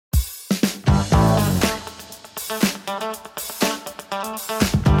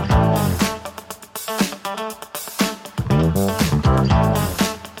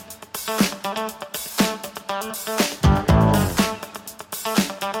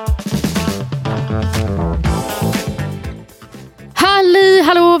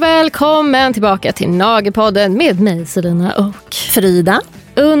Hallå, välkommen tillbaka till Nagelpodden med mig, Selina och Frida.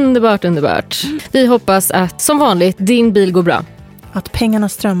 Underbart. Vi hoppas att som vanligt din bil går bra. Att pengarna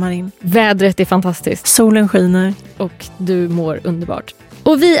strömmar in. Vädret är fantastiskt. Solen skiner. Och du mår underbart.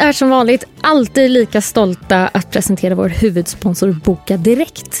 Och vi är som vanligt alltid lika stolta att presentera vår huvudsponsor Boka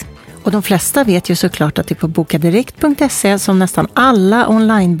Direkt. Och de flesta vet ju såklart att det är på bokadirekt.se som nästan alla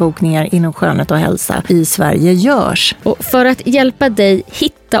onlinebokningar inom skönhet och hälsa i Sverige görs. Och för att hjälpa dig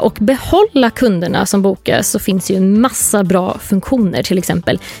hitta och behålla kunderna som bokar så finns ju en massa bra funktioner. Till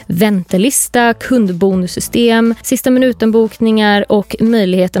exempel väntelista, kundbonussystem, sista minuten-bokningar och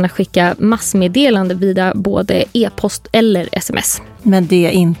möjligheten att skicka massmeddelande via både e-post eller sms. Men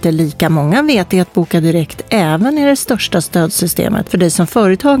det inte lika många vet är att Boka Direkt även är det största stödsystemet för dig som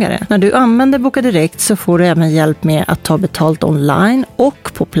företagare. När du använder Boka Direkt så får du även hjälp med att ta betalt online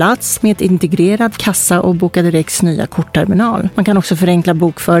och på plats med ett integrerat kassa och Boka Direkts nya kortterminal. Man kan också förenkla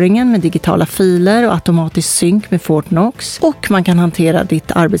bokföringen med digitala filer och automatisk synk med Fortnox. Och man kan hantera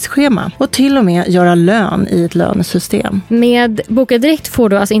ditt arbetsschema och till och med göra lön i ett lönesystem. Med Boka Direkt får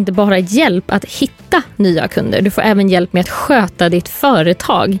du alltså inte bara hjälp att hitta nya kunder. Du får även hjälp med att sköta ditt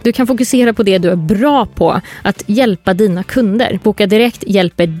företag. Du kan fokusera på det du är bra på, att hjälpa dina kunder. Boka Direkt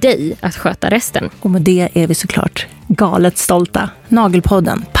hjälper dig att sköta resten. Och med det är vi såklart galet stolta.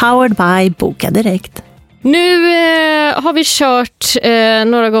 Nagelpodden, powered by Boka Direkt. Nu har vi kört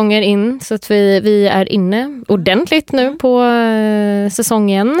några gånger in så att vi är inne ordentligt nu på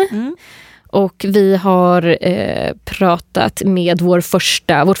säsongen. Och vi har pratat med vårt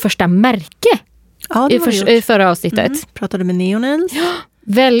första märke. Ja, i förra avsnittet. Pratade med Neonils. Ja,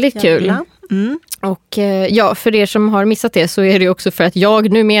 väldigt kul. Och ja, för er som har missat det så är det också för att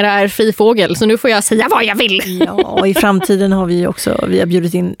jag numera är fri fågel. Så nu får jag säga vad jag vill. Ja, och i framtiden har vi har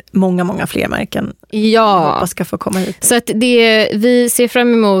bjudit in många fler märken. Ja. Hoppas ska få komma hit. Så att vi ser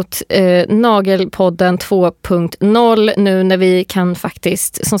fram emot Nagelpodden 2.0 nu när vi kan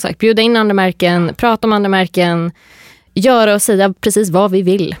faktiskt som sagt bjuda in andra märken, prata om andra märken, göra och säga precis vad vi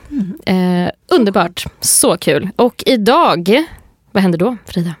vill. Underbart, så kul. Och idag, vad händer då,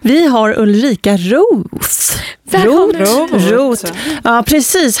 Frida? Vi har Ulrica Roth. Roth. Ja,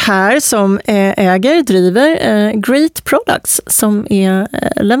 precis här som driver Great Products som är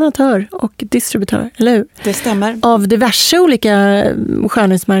leverantör och distributör, eller hur? Det stämmer. Av diverse olika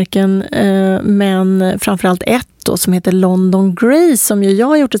skönhetsmärken, men framförallt ett då, som heter London Grace, som ju jag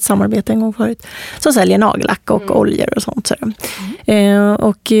har gjort ett samarbete en gång förut, som säljer nagellack och oljor och sånt.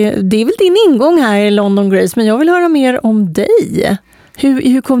 Och det är väl din ingång här i London Grace, men jag vill höra mer om dig.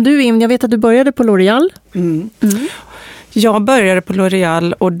 Hur kom du in? Jag vet att du började på L'Oreal. Jag började på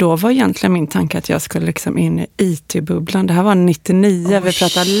L'Oreal och då var egentligen min tanke att jag skulle liksom in i IT-bubblan. Det här var 99, vi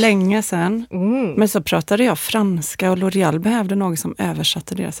pratade länge sedan. Men så pratade jag franska och L'Oreal behövde någon som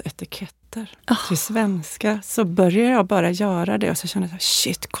översatte deras etiketter till svenska. Så började jag bara göra det och så kände jag,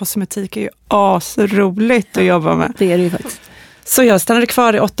 shit, kosmetik är ju asroligt att jobba med. Det är det ju faktiskt. Så jag stannade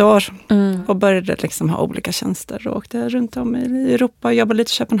kvar i 8 år och började liksom ha olika tjänster och åkte runt om i Europa, jobbade lite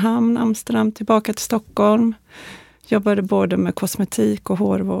i Köpenhamn, Amsterdam, tillbaka till Stockholm. Jobbade både med kosmetik och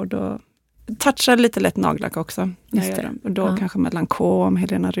hårvård och touchade lite lätt nagellack också. Just det. Och då kanske med Lancôme,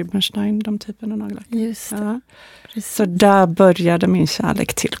 Helena Rubinstein, de typerna av nagellack. Just det. Ja. Så där började min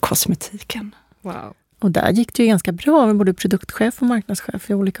kärlek till kosmetiken. Wow. Och där gick det ju ganska bra med både produktchef och marknadschef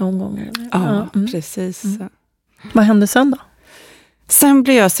i olika omgångar. Ja, precis. Vad hände sen då? Sen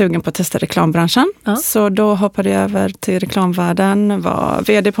blev jag sugen på att testa reklambranschen. Ja. Så då hoppade jag över till reklamvärlden, var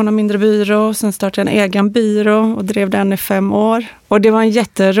vd på någon mindre byrå. Sen startade jag en egen byrå och drev den i 5 år. Och det var en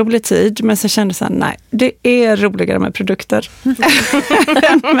jätterolig tid, men sen kände jag så här, nej, det är roligare med produkter.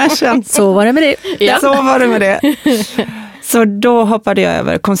 Så var det med det. Ja. Så var det med det. Så då hoppade jag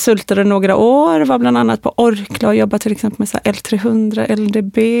över konsulter några år, var bland annat på Orkla och jobbade till exempel med så här L300,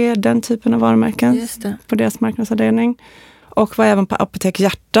 LDB, den typen av varumärken. Just det. På deras marknadsavdelning. Och var även på Apotek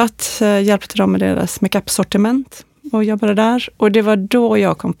Hjärtat, hjälpte dem med deras make-up-sortiment och jobbade där. Och det var då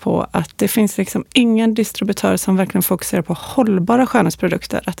jag kom på att det finns liksom ingen distributör som verkligen fokuserar på hållbara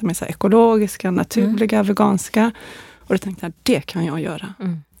skönhetsprodukter. Att de är så ekologiska, naturliga, veganska. Och då tänkte jag, det kan jag göra.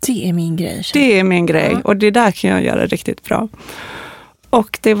 Det är min grej. Det är min grej och det där kan jag göra riktigt bra.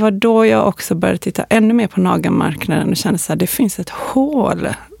 Och det var då jag också började titta ännu mer på nagelmarknaden och kände så här, det finns ett hål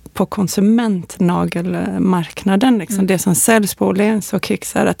på konsumentnagelmarknaden. Liksom. Det som säljs på Åhléns och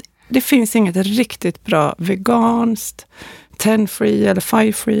Kicks är att det finns inget riktigt bra veganskt, 10-free eller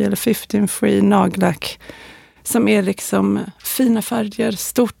 5-free eller 15-free nagellack som är liksom fina färger,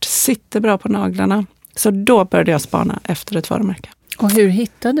 stort, sitter bra på naglarna. Så då började jag spana efter ett varumärke. Och hur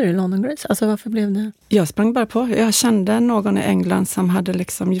hittade du London Grace? Alltså varför blev det? Jag sprang bara på. Jag kände någon i England som hade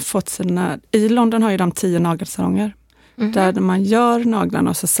liksom fått sina... I London har ju de 10 nagelsalonger. Där man gör naglarna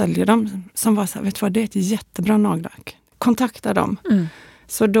och så säljer de. Som var så här, vet du vad, det är ett jättebra nagellack. Kontakta dem.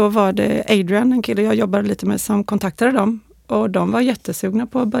 Så då var det Adrian, en kille jag jobbade lite med, som kontaktade dem. Och de var jättesugna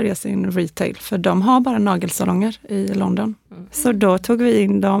på att börja sin retail. För de har bara nagelsalonger i London. Så då tog vi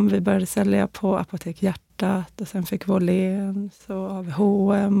in dem. Vi började sälja på Apotek Hjärtat. Och sen fick vi Åhléns och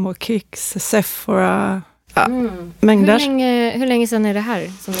H&M och Kicks, Sephora. Ja, mängder. Hur länge sedan är det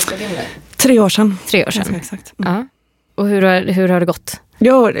här som du började in det? 3 år sedan. 3 år sedan. Ganska exakt. Ja. Och hur har det gått?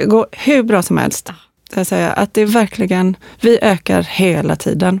 Jo, det går hur bra som helst. Jag säger att det är verkligen, vi ökar hela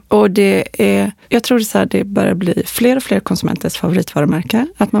tiden. Och det är, jag tror så här, det börjar bli fler och fler konsumenters favoritvarumärke.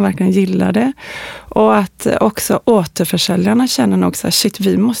 Att man verkligen gillar det. Och att också återförsäljarna känner nog så här, shit,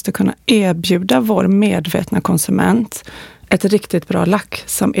 vi måste kunna erbjuda vår medvetna konsument ett riktigt bra lack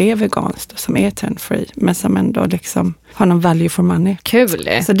som är veganskt och som är 10-free. Men som ändå liksom har någon value for money. Kul.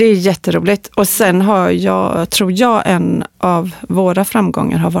 Så det är jätteroligt. Och sen tror jag en av våra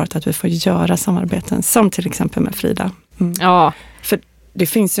framgångar har varit att vi får göra samarbeten. Som till exempel med Frida. Ja. För det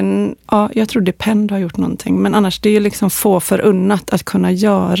finns ju jag tror Depend har gjort någonting. Men annars det är ju liksom få förunnat att kunna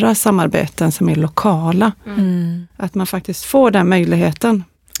göra samarbeten som är lokala. Att man faktiskt får den möjligheten.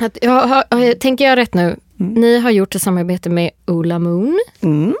 Tänker jag rätt nu? Ni har gjort ett samarbete med Ola Moon.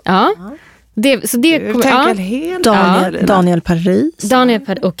 Ja. Så det kommer, helt Daniel Paris.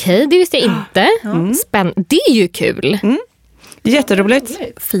 Okej, det visste jag inte. Det är ju kul. Jätteroligt.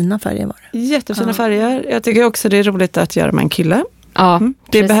 Fina färger var det. Jättefina färger. Jag tycker också det är roligt att göra med en kille. Ja,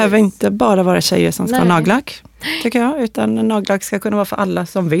 det behöver inte bara vara tjejer som ska ha nagellack, tycker jag. Utan nagellack ska kunna vara för alla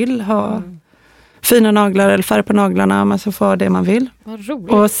som vill ha fina naglar eller färg på naglarna. Man så får det man vill. Vad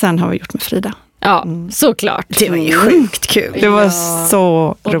roligt. Och sen har vi gjort med Frida. Ja, såklart. Det var ju sjukt kul. Det var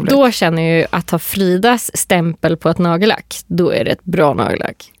så roligt. Och då känner jag ju att ha Fridas stämpel på ett nagellack, då är det ett bra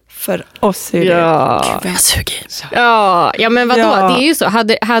nagellack. För oss är det... Gud, jag suger. Ja, men vadå? Ja. Det är ju så.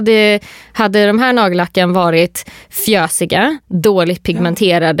 Hade de här nagellacken varit fjösiga, dåligt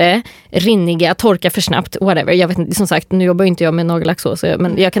pigmenterade, rinniga, torka för snabbt, whatever. Jag vet inte, som sagt, nu jobbar inte jag med nagellack så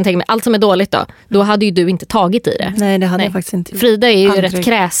men jag kan tänka mig, allt som är dåligt då hade ju du inte tagit i det. Nej, det hade jag faktiskt inte. Frida är ju rätt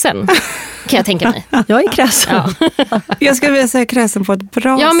kräsen, kan jag tänka mig. Jag är kräsen. Ja. Jag skulle vilja säga kräsen på ett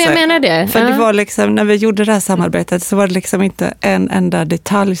bra sätt. Ja, men jag menar det. För det var liksom, när vi gjorde det här samarbetet så var det liksom inte en enda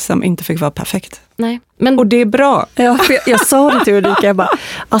detalj som inte fick vara perfekt. Nej. Men... Och det är bra. Ja, jag sa det till Ulrica, jag bara,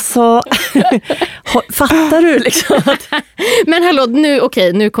 alltså, fattar du liksom? Men hallå,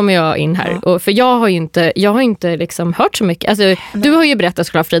 nu kommer jag in här. Och för jag har inte liksom hört så mycket. Alltså, du har ju berättat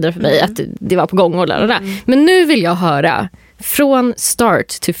såklart, Frida, för mig att det var på gång och Men nu vill jag höra från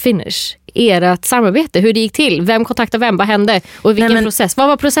start to finish ert samarbete, hur det gick till, vem kontaktade vem, vad hände och vilken process, vad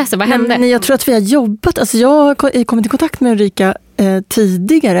var processen, vad hände? Men jag tror att vi har jobbat, alltså jag har kommit i kontakt med Ulrica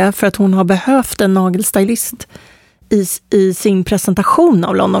tidigare för att hon har behövt en nagelstylist i sin presentation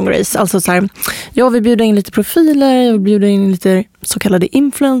av London Grace. Alltså så här, jag vill bjuda in lite profiler, jag vill bjuda in lite så kallade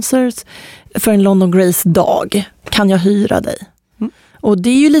influencers för en London Grace-dag. Kan jag hyra dig? Och det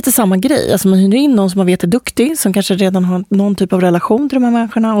är ju lite samma grej. Alltså man hyr in någon som man vet är duktig, som kanske redan har någon typ av relation till de här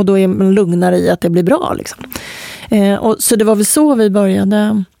människorna, och då är man lugnare i att det blir bra. Liksom. Så det var väl så vi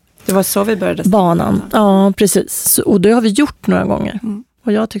började. Det var så vi började. Banan. Ja, precis. Och det har vi gjort några gånger.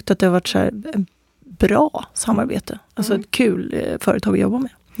 Och jag tyckte att det har varit så här bra samarbete. Alltså ett kul företag att jobba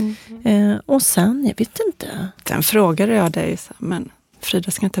med. Och sen, jag vet inte. Sen frågade jag dig, men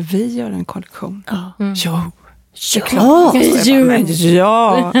Frida, ska inte vi göra en kollektion? Ja. Jo. Ja,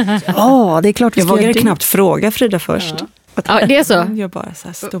 det är klart vi jag ska vågade knappt fråga Frida först. Ja, det är så. Jag bara så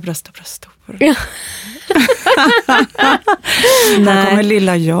här, stora. Ja. Här kommer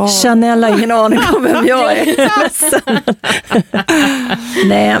lilla jag. Chanel har ingen aning om vem jag är.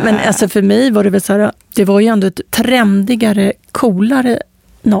 Nej, men alltså för mig var det väl så här, det var ju ändå ett trendigare, coolare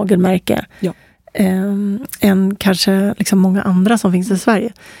nagelmärke än kanske liksom många andra som finns i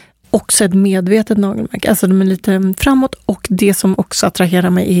Sverige. Också ett medvetet nagelmärke. Alltså de är lite framåt, och det som också attraherar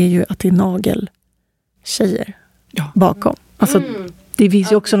mig är ju att det är nageltjejer bakom. Alltså det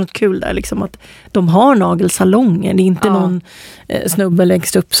finns ju också något kul där liksom, att de har nagelsalonger. Det är inte någon snubbe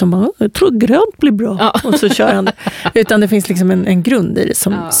längst upp som bara, jag tror grönt blir bra och så kör han det. Utan det finns liksom en grund i det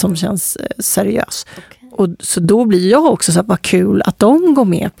som känns seriös. Och så då blir jag också så här, vad kul att de går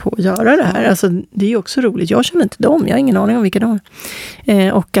med på att göra det här. Alltså, det är ju också roligt. Jag känner inte dem, jag har ingen aning om vilka de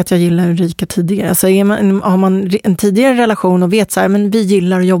är. Och att jag gillar Ulrica tidigare. Alltså har man en tidigare relation och vet så här, men vi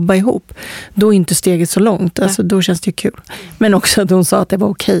gillar att jobba ihop, då är inte steget så långt. Alltså, då känns det ju kul. Men också att hon sa att det var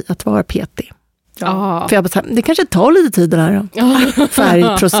okej att vara petig. Ja. För jag bara, det kanske tar lite tid det här då.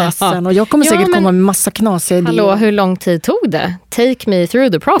 Färgprocessen. Och jag kommer säkert komma med massa knasiga idéer. Hallå, hur lång tid tog det? Take me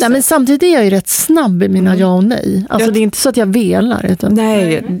through the process. Nej, men samtidigt är jag ju rätt snabb i mina ja och nej. Alltså det är inte så att jag velar. Utan...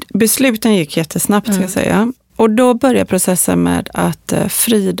 Nej, besluten gick jättesnabbt ska jag säga. Och då började processen med att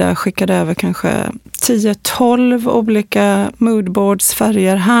Frida skickade över kanske 10-12 olika moodboards,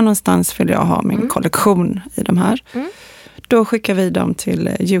 färger. Här någonstans vill jag ha min kollektion i de här. Då skickar vi dem till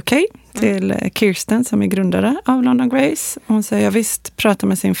UK, till Kirsten som är grundare av London Grace. Hon säger, jag visst, pratar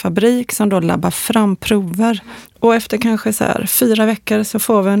med sin fabrik som då labbar fram prover. Och efter kanske så här 4 veckor så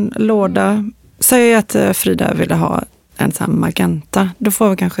får vi en låda. Säg att Frida ville ha en sån här magenta. Då får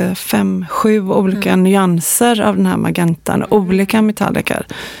vi kanske 5-7 olika nyanser av den här magentan. Olika metalliker.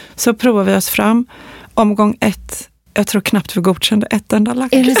 Så provar vi oss fram. Omgång 1. Jag tror knappt vi godkände ett enda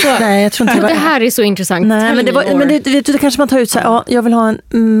lack. Är det så? Nej, jag tror inte det här är så intressant. Nej, men det kanske man tar ut så här, ja, jag vill ha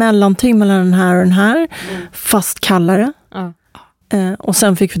en mellanting mellan den här och den här. Fast kallare. Och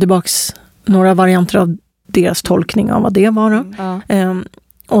sen fick vi tillbaks några varianter av deras tolkning av vad det var då.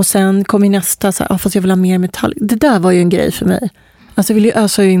 Och sen kom vi nästa så här, fast jag vill ha mer metall. Det där var ju en grej för mig. Alltså jag ville ju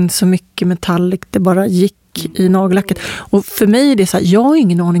ösa in så mycket metall det bara gick i nagellacket. Och för mig är det så här, jag har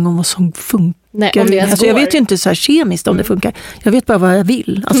ingen aning om vad som funkar. Nej, om det alltså jag vet ju inte så här kemiskt om det funkar. Jag vet bara vad jag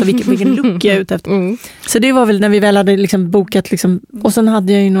vill. Alltså vilken look jag är ute efter. Så det var väl när vi väl hade liksom bokat liksom, och sen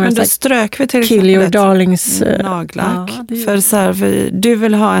hade jag ju några. Men då strök vi till Kill your darlings nagellack. För så här, du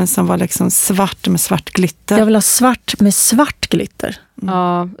vill ha en som var liksom svart med svart glitter. Jag vill ha svart med svart glitter.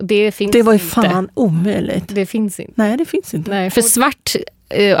 Ja, det finns inte. Det var ju fan omöjligt. Det finns inte. Nej, det finns inte. Nej, för svart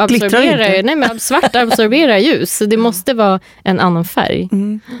absorberar ljus. Så det måste vara en annan färg.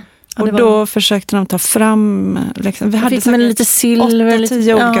 Och då försökte de ta fram liksom, vi hade med lite silver,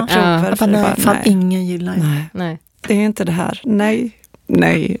 8-10 olika prover. Fan, ingen gillar ju. Nej. Det är inte det här.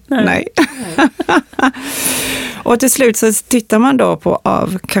 Nej. Och till slut så tittar man då på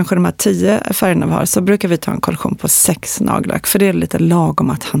av kanske de här 10 färgerna vi har, så brukar vi ta en kollektion på 6 nagellack. För det är lite lagom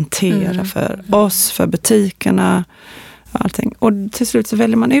att hantera för oss, för butikerna. Allting. Och till slut så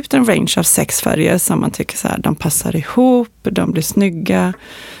väljer man ut en range av 6 färger som man tycker så här, de passar ihop, de blir snygga,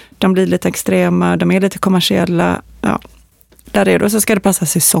 de blir lite extrema, de är lite kommersiella. Ja, där är det. Och så ska det passa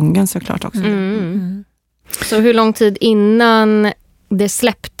säsongen såklart också. Så hur lång tid innan det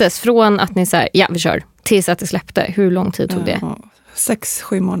släpptes, från att ni sa ja vi kör, tills att det släppte, hur lång tid tog det?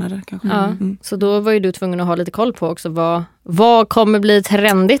 6-7 månader kanske. Så då var ju du tvungen att ha lite koll på också vad kommer bli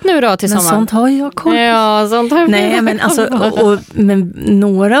trendigt nu då tillsammans? Men sånt har jag koll på. Ja, sånt har Nej, men alltså, men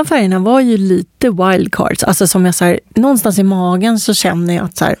några av färgerna var ju lite wildcards. Alltså som jag säger, någonstans i magen så känner jag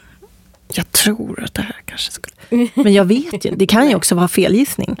att så här, jag tror att det här kanske skulle. Men jag vet ju, det kan ju också vara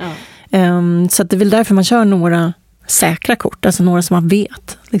felgissning. Så att det är väl därför man kör några säkra kort, alltså några som man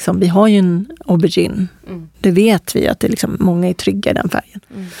vet. Liksom, vi har ju en aubergine. Det vet vi att det liksom, många är trygga i den färgen.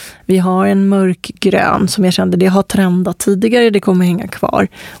 Vi har en mörkgrön som jag kände, det har trendat tidigare, det kommer hänga kvar.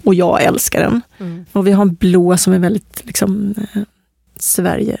 Och jag älskar den. Och vi har en blå som är väldigt liksom,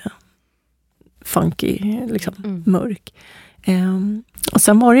 Sverige funky, liksom, mörk. Och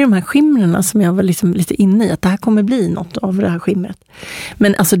sen var det de här skimrarna som jag var liksom lite inne i, att det här kommer bli något av det här skimret.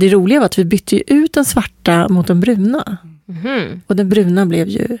 Men alltså det roliga var att vi bytte ju ut den svarta mot den bruna. Och den bruna blev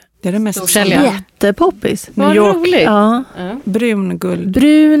ju det är det mest jättepoppis. Vad roligt. Ja. Brun-guld.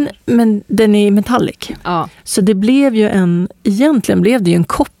 Brun, men den är metallic. Så det blev ju egentligen blev det ju en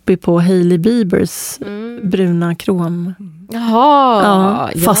copy på Hailey Biebers bruna krom.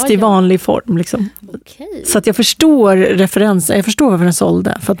 Fast i vanlig form liksom. Så att jag förstår referensen, jag förstår varför den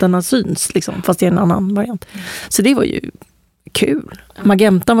sålde, för att den har syns liksom, fast i en annan variant. Så det var ju kul.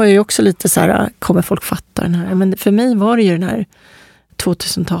 Magentan var ju också lite så här, kommer folk fatta den här? Men för mig var det ju den här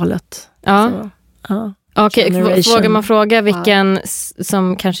 2000-talet. Okej, vågar man fråga vilken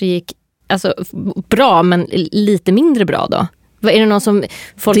som kanske gick alltså, bra men lite mindre bra då? Är det någon som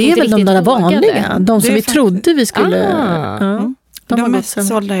folk det är inte väl de där vanliga, de som vi trodde vi skulle. De mest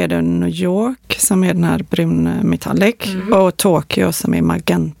sålda är det New York som är den här brun metallic och Tokyo som är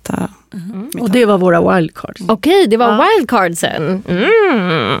magenta. Och det var våra wildcards. Okej, det var wildcardsen.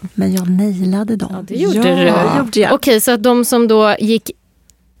 Men jag nailade dem. Ja, det gjorde du. Okej, så att de som då gick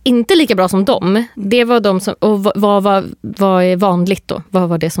inte lika bra som dem, det var de som, och vad är vanligt då? Vad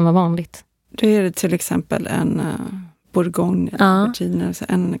var det som var vanligt? Det är till exempel en bourgogne, Virginia,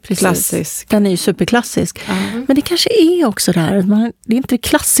 en klassisk. Den är ju superklassisk. Men det kanske är också det här, det är inte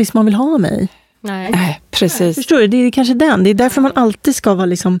klassiskt man vill ha mig. Nej, precis. Förstår du? Det är kanske den. Det är därför man alltid ska vara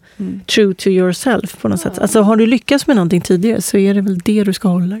liksom true to yourself på något sätt. Alltså har du lyckats med någonting tidigare så är det väl det du ska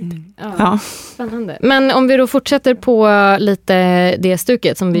hålla i. Ja. Spännande. Men om vi då fortsätter på lite det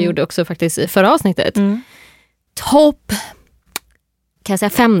stuket som vi gjorde också faktiskt i förra avsnittet. Topp, kan jag säga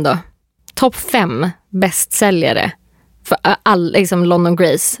 5 då? Topp 5 bästsäljare för all liksom London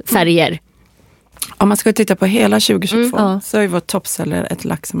Grace färger. Om man ska titta på hela 2022 så är vår toppsäljare ett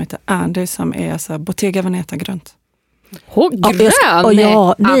lack som heter Andy som är alltså Bottega Veneta grönt.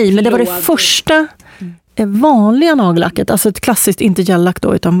 Grön? Nej, men det var det första vanliga nagellacket, alltså ett klassiskt, inte gellack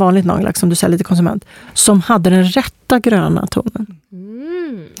då, utan vanligt nagellack som du säljer till konsument, som hade den rätta gröna tonen.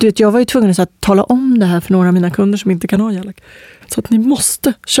 Du vet, jag var ju tvungen att tala om det här för några av mina kunder som inte kan ha gellack. Så att ni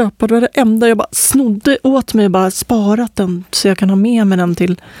måste köpa, det var det enda jag bara snodde åt mig och bara sparat den så jag kan ha med mig den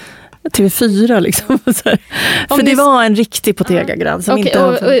till TV4 liksom. För det var en riktig Bottega-grön som inte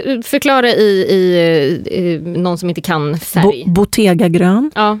och förklara i någon som inte kan färg.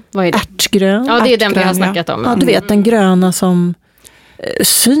 Bottega-grön. Ja, vad är det? Ärtgrön. Ja, det är den vi har snackat om. Ja, du vet, den gröna som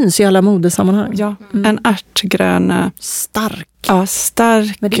syns i alla modesammanhang. Ja, en ärtgrön. Stark. Ja,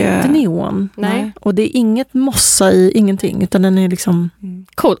 stark. Men det är inte neon. Nej. Och det är inget mossa i, ingenting, utan den är liksom...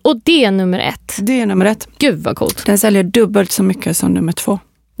 Cool. Och det är nummer 1. Det är nummer 1. Gud vad coolt. Den säljer dubbelt så mycket som nummer 2.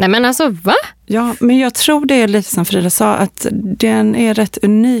 Nej men alltså, va? Ja, men jag tror det är lite som Frida sa, att den är rätt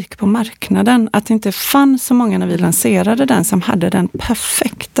unik på marknaden. Att det inte fanns så många när vi lanserade den som hade den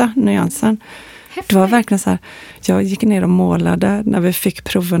perfekta nyansen. Det var verkligen så här, jag gick ner och målade när vi fick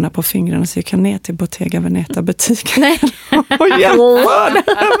proverna på fingrarna, så gick jag ner till Bottega Veneta-butiken och jämförde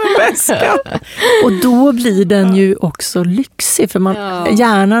med väskan. Och då blir den ju också lyxig, för man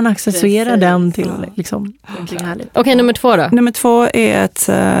hjärnan accessoerar den till liksom, härligt. Okej, nummer 2 då? Nummer 2 är ett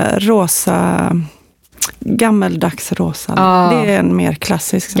rosa, gammeldags rosa. Det är en mer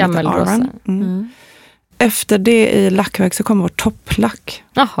klassisk som gammelrosa. Efter det i lackverk så kommer vår topplack.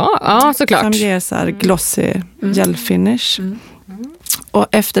 Jaha, ja såklart. Som ger så här glossy gel finish. Och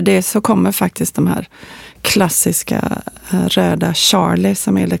efter det så kommer faktiskt de här klassiska röda Charlie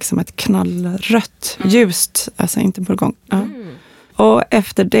som är liksom ett knallrött, ljust, alltså inte bourgogne. Och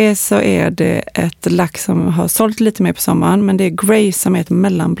efter det så är det ett lack som har sålt lite mer på sommaren, men det är Grace som är ett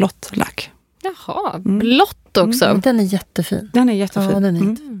mellanblått lack. Jaha, blått också. Den är jättefin. Den är jättefin. Ja, den är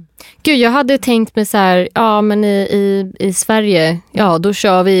jättefin. Gud, jag hade tänkt mig så här, ja men i Sverige, ja då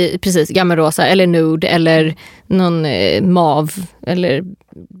kör vi precis gammelrosa eller nude eller någon mav eller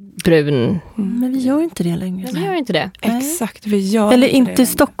brun. Men vi gör inte det längre. Men vi gör inte det. Exakt, vi gör eller inte i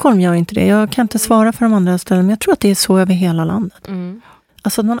Stockholm gör inte det. Jag kan inte svara för de andra ställen, men jag tror att det är så över hela landet.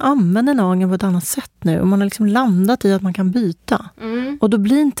 Alltså att man använder nageln på ett annat sätt nu. Och man har liksom landat i att man kan byta. Och då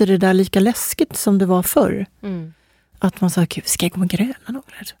blir inte det där lika läskigt som det var förr. Att man sa, ska jag gå med gröna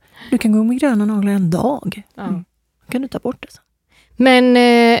naglar? Du kan gå med gröna naglar en dag. Kan du ta bort det sen? Men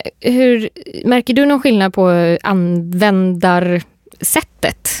hur märker du någon skillnad på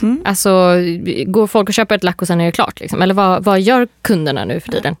användarsättet? Alltså, går folk och köper ett lack och sen är det klart? Liksom? Eller vad gör kunderna nu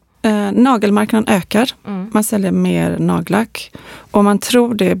för tiden? Nagelmarknaden ökar. Man säljer mer nagellack. Och man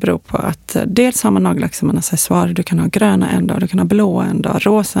tror det beror på att dels har man nagellack som en accessoar. Du kan ha gröna en dag, du kan ha blå en dag,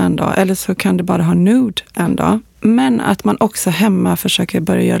 rosa en dag. Eller så kan du bara ha nude en dag. Men att man också hemma försöker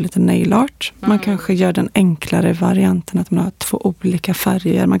börja göra lite nail art. Man kanske gör den enklare varianten att man har 2 olika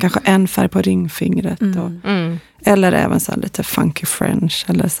färger. Man kanske har en färg på ringfingret. Eller även så här lite funky French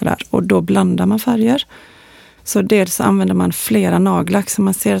eller sådär. Och då blandar man färger. Så dels använder man flera nagellack, så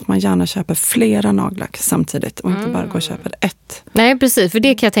man ser att man gärna köper flera nagellack samtidigt och inte bara går och köper ett. Nej, precis. För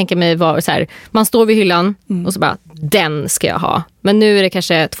det kan jag tänka mig vara så här, man står vid hyllan och så bara, den ska jag ha. Men nu är det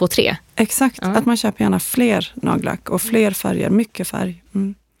kanske 2-3. Exakt, att man köper gärna fler nagellack och fler färger, mycket färg.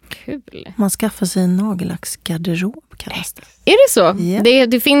 Kul. Man skaffar sig en nagellacksgarderob, kallas det. Är det så? Yeah.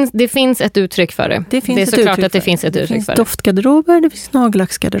 Det finns ett uttryck för det. Det är såklart att det finns ett uttryck för det. Doftgarderober, det finns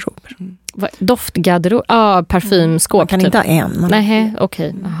nagellacksgarderober. Doftgarderob? Ja, parfymskåp. Man kan inte ha en. Nej,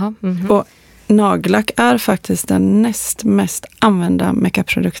 okej. Och nagellack är faktiskt den näst mest använda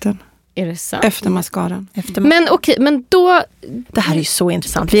makeup-produkten. Är det sant? Efter mascaran. Men okej, men då... Det här är ju så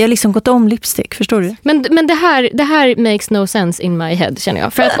intressant. Vi har liksom gått om lipstick, förstår du? Men det här makes no sense in my head, känner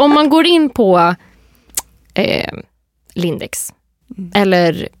jag. För att om man går in på Lindex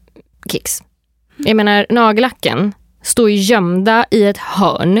eller Kicks. Jag menar, nagellacken står ju gömda i ett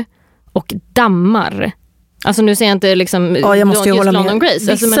hörn och dammar Alltså nu säger jag inte liksom jag måste ju hålla med.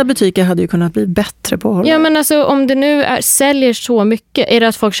 Grace. Vissa butiker hade ju kunnat bli bättre på att hålla. Ja, men alltså om det nu säljer så mycket, är det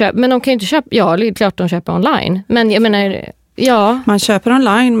att folk köper, men de kan ju inte köpa, ja det är klart de köper online, men jag menar, ja. Man köper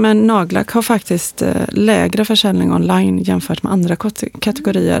online, men nagellack har faktiskt lägre försäljning online jämfört med andra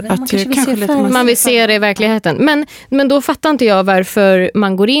kategorier. Ja, Man vill se det i verkligheten. Men då fattar inte jag varför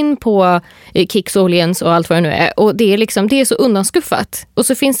man går in på Kicks och Åhléns och allt vad det nu är. Och det är, liksom, det är så undanskuffat. Och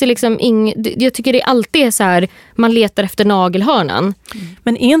så finns det liksom jag tycker det alltid är så här, man letar efter nagelhörnan.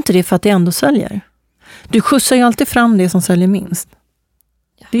 Men är inte det för att det ändå säljer? Du skjutsar ju alltid fram det som säljer minst.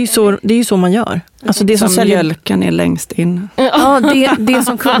 Det är ju så man gör. Alltså det som mjölken är längst in. Ja, det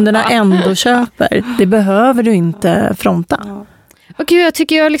som kunderna ändå köper. Det behöver du inte fronta. Och gud, jag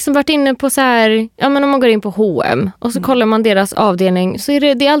tycker jag har liksom varit inne på så här, ja men om man går in på H&M och så kollar man deras avdelning, så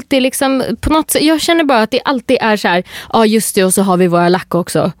är det är alltid liksom på något sätt, jag känner bara att det alltid är så här, ja just det, och så har vi våra lack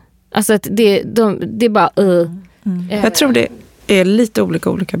också. Alltså att det är bara Jag tror det är lite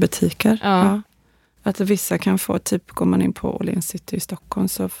olika butiker. Ja. Att vissa kan få, typ går man in på Åhléns City i Stockholm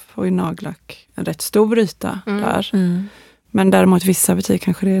så får ju nagellack en rätt stor yta där. Men däremot vissa butiker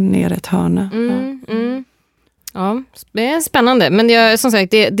kanske det är ner ett hörne. Ja, det är spännande. Men som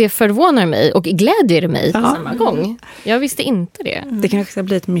sagt, det förvånar mig och glädjer mig på samma gång. Jag visste inte det. Det kanske ska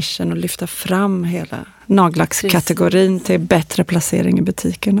bli ett mission att lyfta fram hela nagellackskategorin till bättre placering i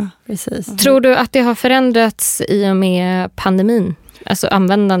butikerna. Precis. Tror du att det har förändrats i och med pandemin? Alltså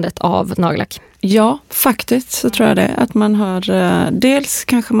användandet av nagellack? Ja, faktiskt så tror jag det. Att man har, dels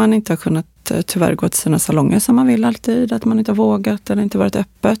kanske man inte har kunnat tyvärr gå till sina salonger som man vill alltid. Att man inte har vågat eller inte varit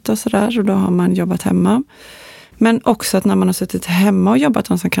öppet och sådär. Och då har man jobbat hemma. Men också att när man har suttit hemma och jobbat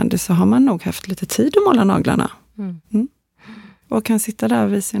som kan så har man nog haft lite tid att måla naglarna. Och kan sitta där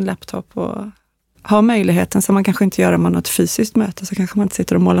vid sin laptop och ha möjligheten som man kanske inte gör om man har ett fysiskt möte, så kanske man inte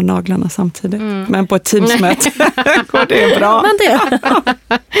sitter och målar naglarna samtidigt. Men på ett Teams-möte går det bra. Men det.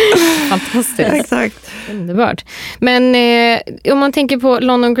 Fantastiskt. Exakt. Underbart. Men om man tänker på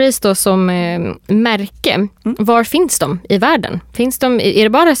London Grace då som märke, var finns de i världen? Är det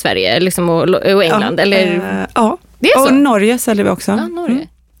bara Sverige liksom, och England? Eller? Ja, det är så. Och Norge säljer vi också. Ja, Norge.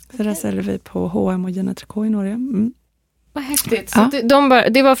 Så där säljer vi på H&M och Gina Tricot i Norge. Vad häftigt. Så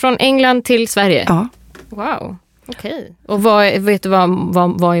det var från England till Sverige? Ja. Wow, okej. Och vet du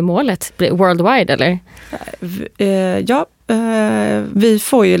vad är målet? Worldwide eller? Vi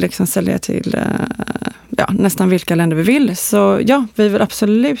får ju liksom sälja till nästan vilka länder vi vill. Så ja, vi vill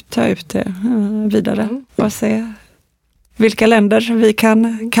absolut ta ut det vidare och se vilka länder vi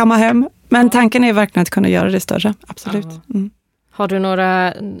kan kamma hem. Men tanken är verkligen att kunna göra det större, absolut.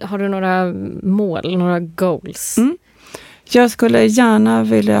 Har du några mål, några goals? Jag skulle gärna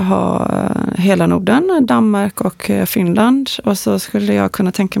vilja ha hela Norden, Danmark och Finland. Och så skulle jag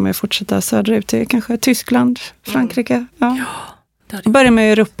kunna tänka mig att fortsätta söderut till kanske Tyskland, Frankrike. Ja. Börja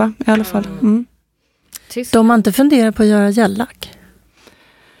med Europa i alla fall. De har inte funderat på att göra gällack?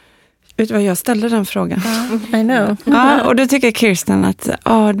 Vet du vad, jag ställde den frågan. I know. Ja, och då tycker Kirsten att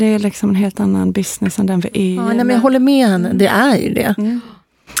det är liksom en helt annan business än den vi är. Ja, men jag håller med henne, det är ju det.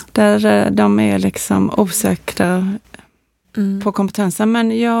 Där de är liksom osäkra på kompetensen.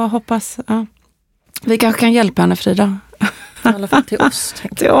 Men jag hoppas vi kanske kan hjälpa henne, Frida. I alla fall till oss.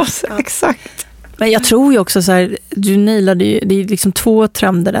 Till oss, exakt. Men jag tror ju också så här, du nailade ju, det är liksom två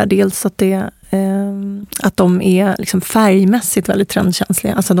trender där. Dels att att de är liksom färgmässigt väldigt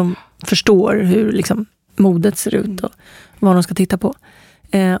trendkänsliga. Alltså de förstår hur liksom modet ser ut och vad de ska titta på.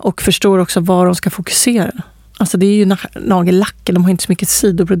 Och förstår också vad de ska fokusera. Alltså det är ju nagellacken, de har inte så mycket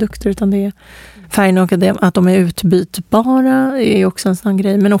sidoprodukter utan det är färgerna och att de är utbytbara är också en sån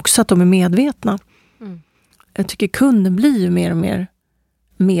grej. Men också att de är medvetna. Jag tycker kunden blir ju mer och mer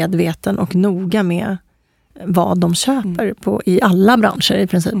medveten och noga med vad de köper på i alla branscher i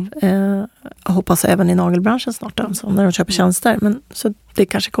princip. Jag hoppas även i nagelbranschen snart alltså, när de köper tjänster. Men, så det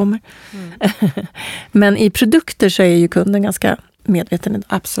kanske kommer. Men i produkter så är ju kunden ganska medveten idag.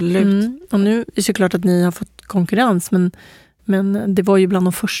 Absolut. Och nu är det såklart att ni har fått konkurrens, men det var ju bland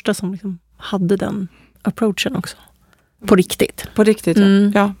de första som liksom hade den approachen också. På riktigt. På riktigt,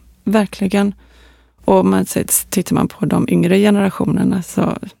 ja. Verkligen. Och tittar man på de yngre generationerna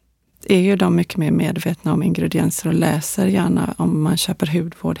så är ju de mycket mer medvetna om ingredienser och läser gärna om man köper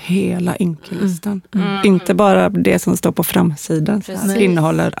hudvård hela inkelistan. Inte bara det som står på framsidan som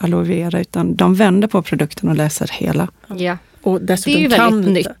innehåller aloe vera, utan de vänder på produkten och läser hela. Ja. Och det är ju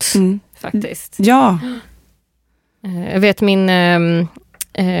väldigt nytt faktiskt. Ja. Jag vet min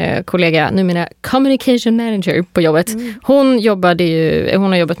kollega, numera communication manager på jobbet. Hon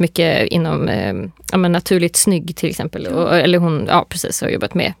har jobbat mycket inom naturligt snygg till exempel. Eller hon, precis, har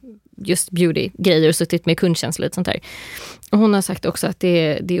jobbat med just beauty-grejer och suttit med kundkänsla och sånt där. Och hon har sagt också att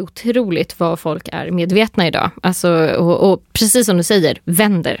det är otroligt vad folk är medvetna idag. Alltså, och precis som du säger,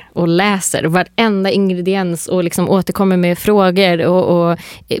 vänder och läser varenda ingrediens och liksom återkommer med frågor.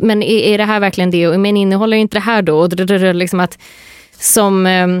 Men är det här verkligen det? Men innehåller inte det här då? Och liksom att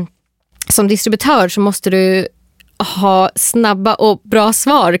som distributör så måste du ha snabba och bra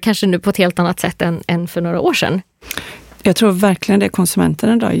svar, kanske nu på ett helt annat sätt än för några år sedan. Jag tror verkligen det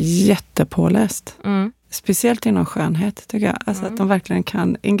konsumenten idag är jättepåläst. Speciellt inom skönhet tycker jag. Alltså att de verkligen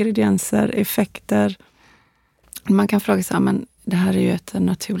kan ingredienser, effekter. Man kan fråga sig, men det här är ju ett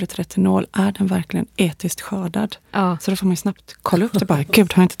naturligt retinol. Är den verkligen etiskt skördad? Ja. Så då får man ju snabbt kolla upp det bara.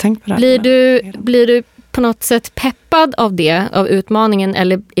 Gud, har jag inte tänkt på det här. Blir du på något sätt peppad av utmaningen,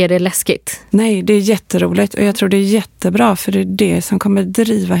 eller är det läskigt? Nej, det är jätteroligt och jag tror det är jättebra, för det är det som kommer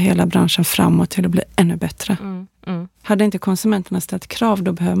driva hela branschen framåt till att bli ännu bättre. Hade inte konsumenterna ställt krav,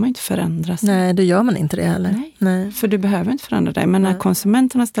 då behöver man inte förändra sig. Nej, då gör man inte det heller. Nej. För du behöver inte förändra dig. Men när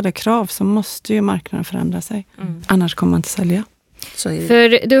konsumenterna ställer krav så måste ju marknaden förändra sig. Annars kommer man inte sälja.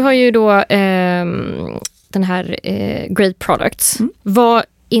 För du har ju då den här Great Products. Vad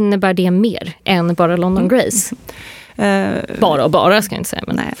innebär det mer än bara London Grace? Bara ska jag inte säga.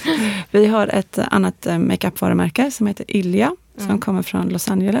 Men. Nej. Vi har ett annat makeup-varumärke som heter Ilja. Som kommer från Los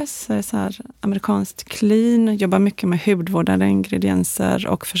Angeles. Så här amerikanskt clean. Jobbar mycket med hudvårdande ingredienser.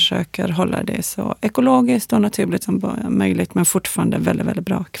 Och försöker hålla det så ekologiskt och naturligt som möjligt. Men fortfarande väldigt, väldigt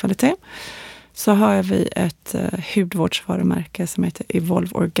bra kvalitet. Så har vi ett hudvårdsvarumärke som heter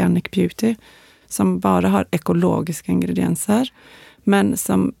Evolve Organic Beauty. Som bara har ekologiska ingredienser. Men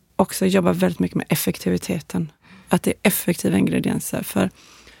som också jobbar väldigt mycket med effektiviteten. Att det är effektiva ingredienser. För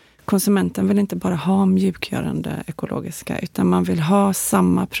konsumenten vill inte bara ha mjukgörande ekologiska. Utan man vill ha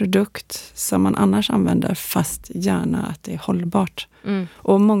samma produkt som man annars använder. Fast gärna att det är hållbart.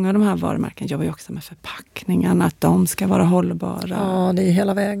 Och många av de här varumärken jobbar ju också med förpackningarna. Att de ska vara hållbara. Ja, det är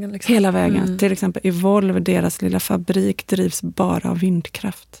hela vägen. Liksom. Hela vägen. Till exempel Evolve, deras lilla fabrik, drivs bara av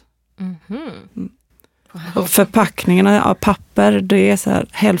vindkraft. Och förpackningarna av papper, det är så här,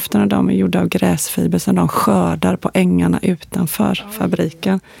 hälften av dem är gjorda av gräsfiber som de skördar på ängarna utanför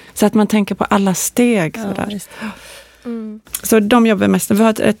fabriken. Så att man tänker på alla steg. Så de jobbar mest. Vi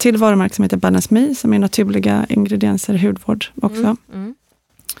har ett till varumärke som heter Balance Me som är naturliga ingredienser i hudvård också.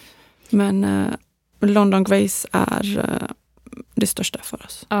 Men London Grace är det största för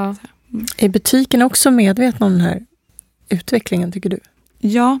oss. Är butiken också medveten om den här utvecklingen, tycker du?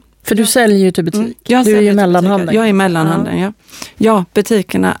 Ja. För du säljer ju till butik. Du är ju mellanhanden. Jag är mellanhanden, ja. Ja,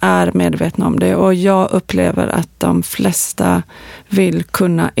 butikerna är medvetna om det. Och jag upplever att de flesta vill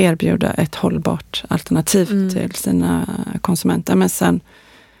kunna erbjuda ett hållbart alternativ till sina konsumenter. Men sen,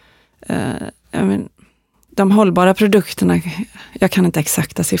 de hållbara produkterna, jag kan inte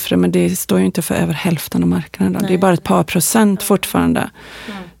exakta siffror, men det står ju inte för över hälften av marknaden. Det är bara ett par procent fortfarande.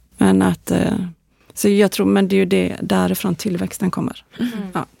 Men att... Så jag tror, men det är ju det därifrån tillväxten kommer.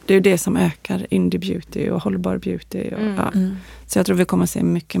 Ja, det är ju det som ökar indie beauty och hållbar beauty. Och, Så jag tror vi kommer att se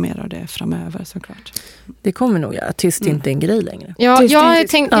mycket mer av det framöver, såklart. Det kommer nog göra, tyst inte en grej längre. Ja, jag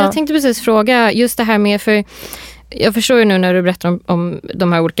tänkte precis fråga just det här med, för jag förstår ju nu när du berättar om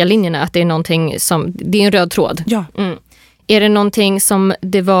de här olika linjerna att det är någonting som, det är en röd tråd. Ja. Är det någonting som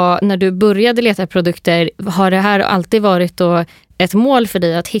det var när du började leta produkter, har det här alltid varit då ett mål för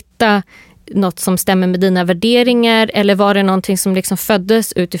dig att hitta något som stämmer med dina värderingar, eller var det någonting som liksom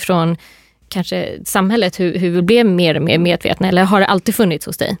föddes utifrån kanske samhället, hur vi blev mer och mer medvetna, eller har det alltid funnits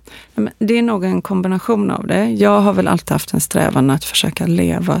hos dig? Det är nog en kombination av det. Jag har väl alltid haft en strävan att försöka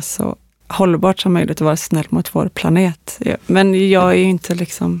leva så hållbart som möjligt och vara snäll mot vår planet. Men jag är ju inte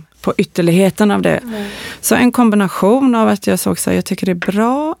liksom på ytterligheten av det. Så en kombination av att jag såg så här, jag tycker det är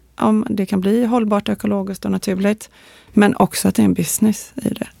bra om det kan bli hållbart, ekologiskt och naturligt. Men också att det är en business i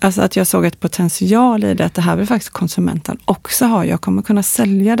det. Alltså att jag såg ett potential i det. Att det här vill faktiskt konsumenten också ha. Jag kommer kunna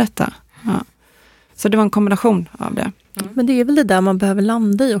sälja detta. Ja. Så det var en kombination av det. Men det är väl det där man behöver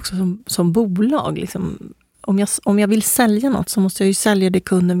landa i också som bolag. Liksom. Om jag vill sälja något så måste jag ju sälja det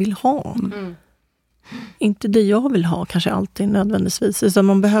kunden vill ha. Inte det jag vill ha kanske alltid nödvändigtvis. Utan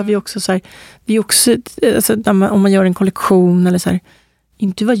man behöver ju också så här, det är också, alltså, om man gör en kollektion eller så här,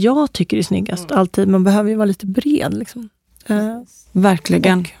 inte vad jag tycker är snyggast alltid. Man behöver ju vara lite bred liksom.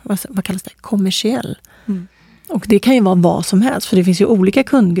 Verkligen. Och, vad kallas det? Kommersiell. Och det kan ju vara vad som helst. För det finns ju olika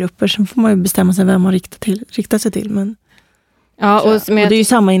kundgrupper. Så får man ju bestämma sig vem man riktar sig till. Men, ja, och det är ju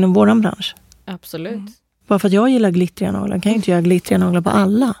samma inom våran bransch. Absolut. Bara för att jag gillar glittriga naglar kan jag inte göra glittriga naglar på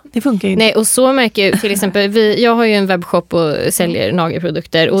alla. Det funkar ju inte. Nej, och så märker jag till exempel, jag har ju en webbshop och säljer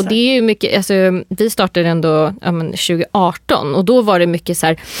nagelprodukter. Och det är ju mycket, alltså, vi startade ändå 2018 och då var det mycket så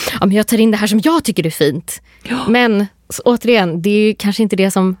här, jag tar in det här som jag tycker är fint. Ja. Men återigen, det är ju kanske inte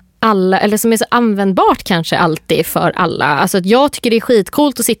det som alla, eller som är så användbart kanske alltid för alla. Alltså att jag tycker det är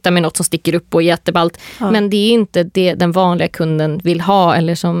skitcoolt att sitta med något som sticker upp och är jätteballt. Ja. Men det är inte det den vanliga kunden vill ha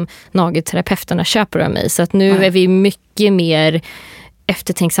eller som nagelterapeuterna köper av mig. Så att nu är vi mycket mer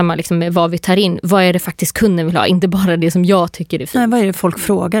eftertänksamma liksom, med vad vi tar in. Vad är det faktiskt kunden vill ha? Inte bara det som jag tycker är fint. Nej, vad är det folk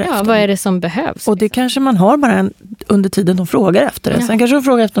frågar efter? Ja, vad är det som behövs? Och det kanske man har bara under tiden de frågar efter det. Ja. Sen kanske de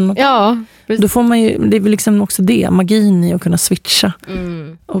frågar efter något. Ja, då får man ju, det är väl liksom också det, magin i att kunna switcha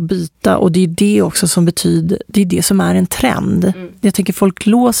och byta. Och det är det också som betyder, det är det som är en trend. Jag tycker folk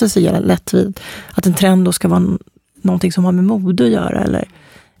låser sig lätt vid att en trend då ska vara någonting som har med mode att göra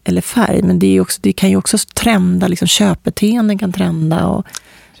eller färg, men det är också, det kan ju också trenda, liksom köpbeteenden kan trenda och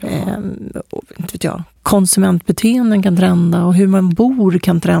inte vet jag, konsumentbeteenden kan trenda och hur man bor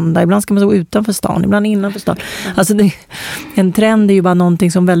kan trenda. Ibland ska man stå utanför stan, ibland innanför stan. Alltså en trend är ju bara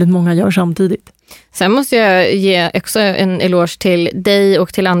någonting som väldigt många gör samtidigt. Sen måste jag ge också en eloge till dig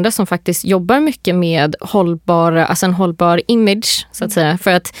och till andra som faktiskt jobbar mycket med en hållbar image så att säga,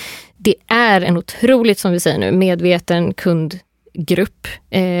 för att det är en otroligt, som vi säger nu, medveten kundgrupp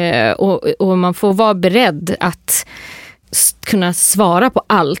och man får vara beredd att kunna svara på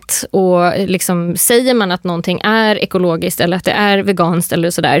allt och liksom säger man att någonting är ekologiskt eller att det är veganskt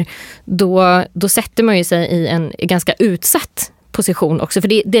eller sådär, då sätter man ju sig i en ganska utsatt position också,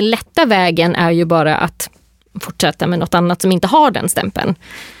 för det lätta vägen är ju bara att fortsätta med något annat som inte har den stämpeln.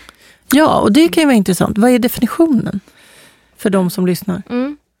 Ja, och det kan ju vara intressant. Vad är definitionen för de som lyssnar?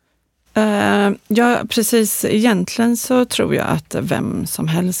 Ja, precis. Egentligen så tror jag att vem som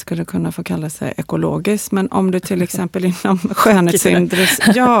helst skulle kunna få kalla sig ekologisk. Men om du till exempel inom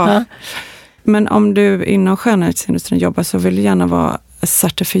skönhetsindustrin... Men om du inom skönhetsindustrin jobbar så vill du gärna vara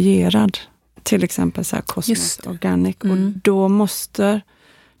certifierad. Till exempel så här Cosmos Organic. Och då måste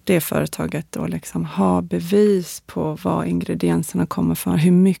det företaget då liksom ha bevis på vad ingredienserna kommer från.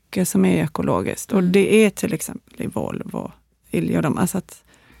 Hur mycket som är ekologiskt. Och det är till exempel i Volvo, Ilja och dem. Alltså att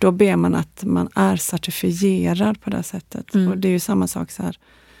då ber man att man är certifierad på det sättet. Och det är ju samma sak så här.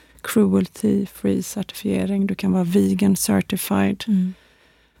 Cruelty-free certifiering. Du kan vara vegan certified.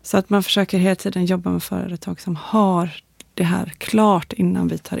 Så att man försöker hela tiden jobba med företag som har det här klart innan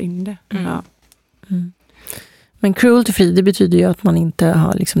vi tar in det. Ja. Men cruelty-free, det betyder ju att man inte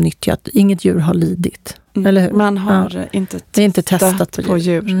har liksom nyttjat, inget djur har lidit. Eller hur? Man har inte testat på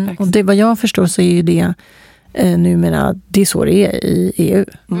djur. Och det, vad jag förstår så är ju det numera, det är så det är i EU.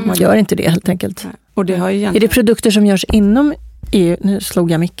 Man gör inte det helt enkelt. Nej. Och det har är det produkter som görs inom EU, nu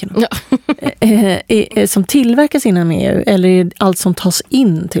slog jag micken, som tillverkas inom EU, eller är det allt som tas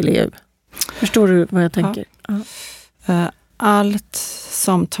in till EU? Förstår du vad jag tänker? Allt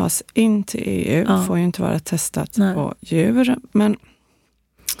som tas in till EU får ju inte vara testat på djur. Men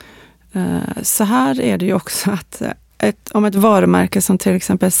så här är det ju också att om ett varumärke som till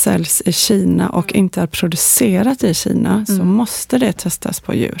exempel säljs i Kina och inte är producerat i Kina så måste det testas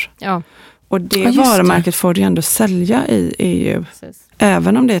på djur. Ja. Och det varumärket får du ändå sälja i EU. Precis.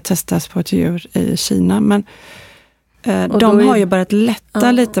 Även om det testas på ett djur i Kina. Men de har ju börjat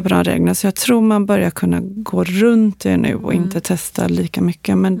lätta lite på de reglerna. Så jag tror man börjar kunna gå runt det nu och inte testa lika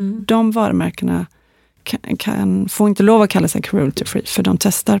mycket. Men de varumärkena får inte lov att kalla sig cruelty free. För de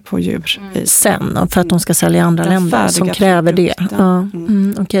testar på djur. Sen, för att de ska sälja i andra länder som kräver det.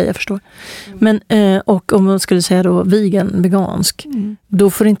 Okej, jag förstår. Men, och om man skulle säga då vegansk. Då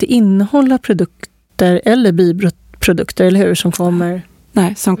får det inte innehålla produkter eller biprodukter, eller hur, som kommer...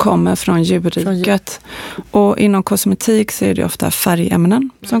 Nej, som kommer från djurriket. Och inom kosmetik så är det ofta färgämnen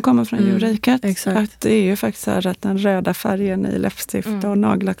som kommer från djurriket. Exakt. Det är ju faktiskt så här att den röda färgen i läppstift och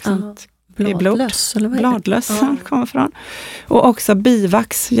nagellack är bladlös, eller vad är det? Bladlös kommer från. Och också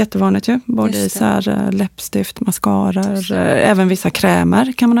bivax, jättevanligt ju. Både i så här läppstift, mascarar, även vissa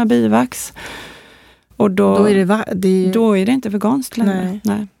krämer kan man ha bivax. Och då är det inte veganskt längre.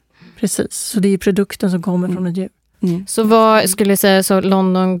 Nej. Precis, så det är produkten som kommer från ett djur. Så vad skulle jag säga, så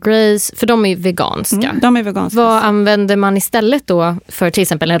London Grace, för de är veganska. De är veganska. Vad använder man istället då för till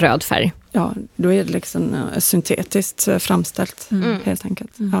exempel en röd färg? Ja, då är det liksom syntetiskt framställt helt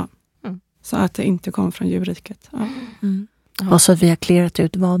enkelt. Ja. Så att det inte kommer från djurriket. Ja. Och så att vi har klerat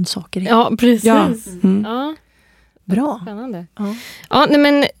ut vad saker är. Ja, precis. Ja. Bra. Spännande. Ja, nej,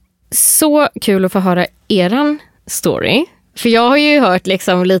 men så kul att få höra eran story. För jag har ju hört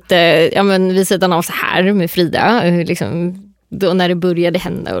liksom lite, vid sidan av så här med Frida, liksom då när det började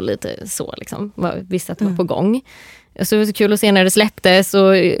hända och lite så liksom, visste att det var på gång. Så det var så kul att se när det släpptes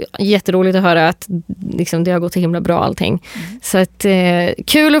och jätteroligt att höra att liksom, det har gått så himla bra allting. Så att,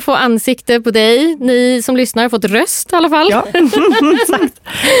 kul att få ansikte på dig. Ni som lyssnar har fått röst i alla fall. Ja, exakt.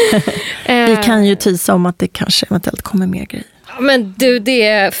 Vi kan ju tisa om att det kanske eventuellt kommer mer grejer. Men du,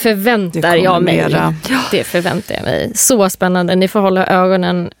 det förväntar jag mig. Mera. Det förväntar jag mig. Så spännande. Ni får hålla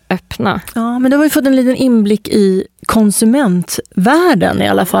ögonen öppna. Ja, men då har vi fått en liten inblick i konsumentvärlden i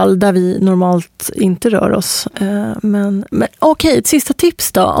alla fall, där vi normalt inte rör oss. Men okej, ett sista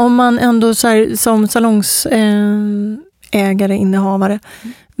tips då. Om man ändå så här, som salongsägare, innehavare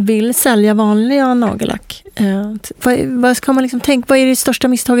vill sälja vanliga nagellack. Vad ska man liksom tänka? Vad är det största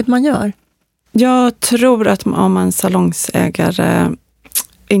misstaget man gör? Jag tror att om man salongsägare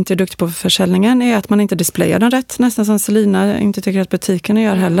inte är duktig på försäljningen är att man inte displayar den rätt. Nästan som Selina inte tycker att butikerna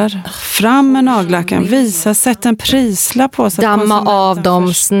gör heller. Fram med nagellacken, visa, sätt en prislapp på. Så damma av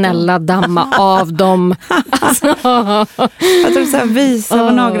dem, snälla, damma av dem. Jag tror så här, visa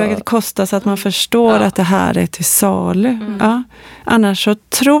vad nagellacket kostar så att man förstår att det här är till salu. Ja. Annars så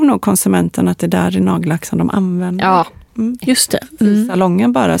tror nog konsumenten att det där är nagellack som de använder. Ja. Just det. I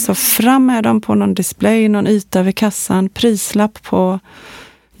salongen bara. Så fram med dem på någon display, någon yta vid kassan, prislapp på,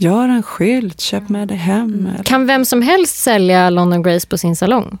 gör en skylt, köp med det hem. Kan vem som helst sälja London Grace på sin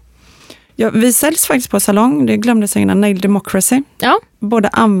salong? Ja, vi säljs faktiskt på salong. Det glömde jag innan, Nail Democracy. Ja. Både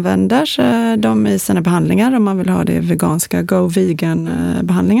använder de i sina behandlingar om man vill ha det veganska, vegan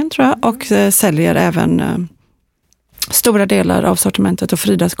behandlingen tror jag. Och säljer även stora delar av sortimentet och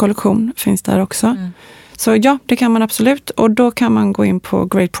Fridas kollektion finns där också. Så ja, det kan man absolut. Och då kan man gå in på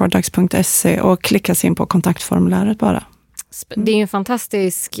greatproducts.se och klicka sig in på kontaktformuläret bara. Det är en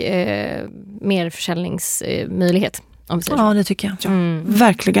fantastisk merförsäljningsmöjlighet. Ja, det tycker jag. Ja,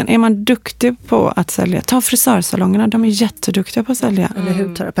 verkligen. Är man duktig på att sälja, ta frisörsalongerna, de är jätteduktiga på att sälja. Eller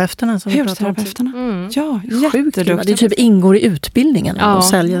hudterapeuterna. Hudterapeuterna. Ja, jätteduktiga. Det typ ingår i utbildningen att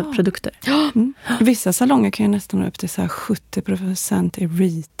sälja produkter. Vissa salonger kan ju nästan nå upp till så här 70% i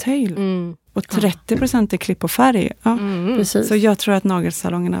retail. Och 30% i klipp och färg. Ja. Precis. Så jag tror att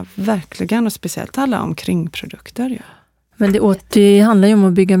nagelsalongerna verkligen, och speciellt alla omkringprodukter. Ja. Men det handlar ju om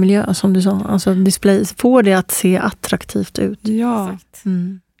att bygga miljö, som du sa. Alltså display, får det att se attraktivt ut. Ja.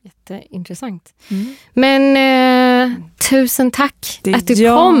 Jätteintressant. Men tusen tack att du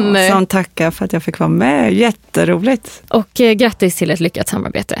kom. Jag som tackar för att jag fick vara med. Jätteroligt. Och grattis till ett lyckat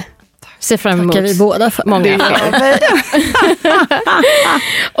samarbete. Ser fram emot vi båda för många fler.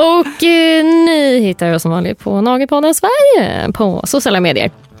 Och ni hittar oss som vanligt på Nagelpodden Sverige på sociala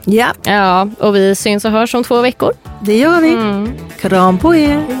medier. Ja, och vi syns och hörs om 2 veckor. Det gör vi. Kram på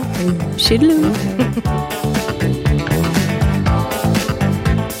er. Tjillu.